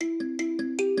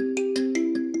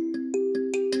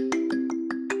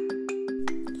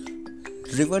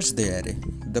reverse the array.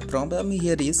 The problem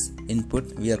here is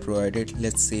input we are provided,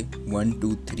 let's say 1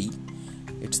 2 3,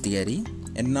 it's the array,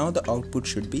 and now the output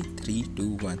should be 3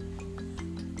 2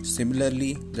 1.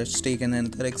 Similarly, let's take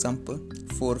another example,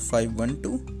 4 5 1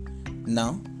 2,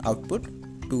 now output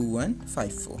 2 1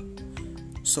 5 4.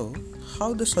 So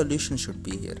how the solution should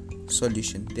be here?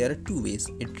 Solution, there are two ways,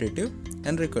 iterative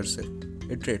and recursive.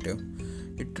 Iterative,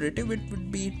 it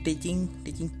would be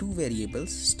taking two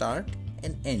variables, start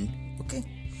and end. Okay,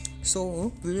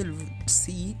 so we will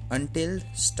see until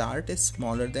start is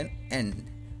smaller than end.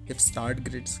 If start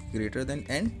gets greater than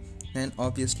end, then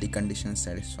obviously condition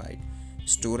satisfied.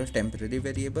 Store a temporary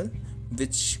variable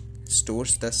which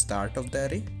stores the start of the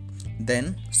array,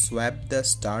 then swap the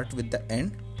start with the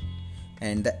end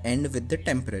and the end with the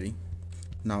temporary.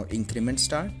 Now increment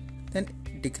start, then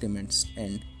decrement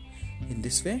end. In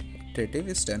this way iterative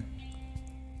is done.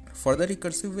 For the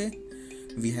recursive way,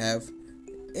 we have,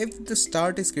 if the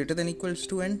start is greater than equals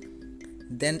to end,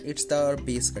 then it's the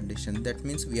base condition, that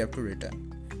means we have to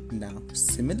return. Now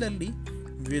similarly,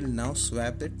 we will now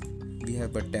swap it. We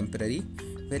have a temporary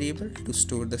variable to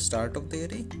store the start of the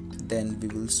array, then we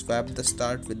will swap the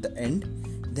start with the end,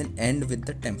 then end with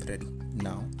the temporary.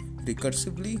 Now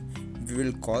recursively, we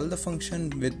will call the function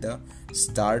with the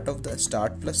start of the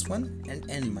start plus 1 and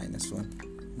end minus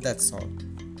 1. That's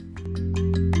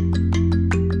all.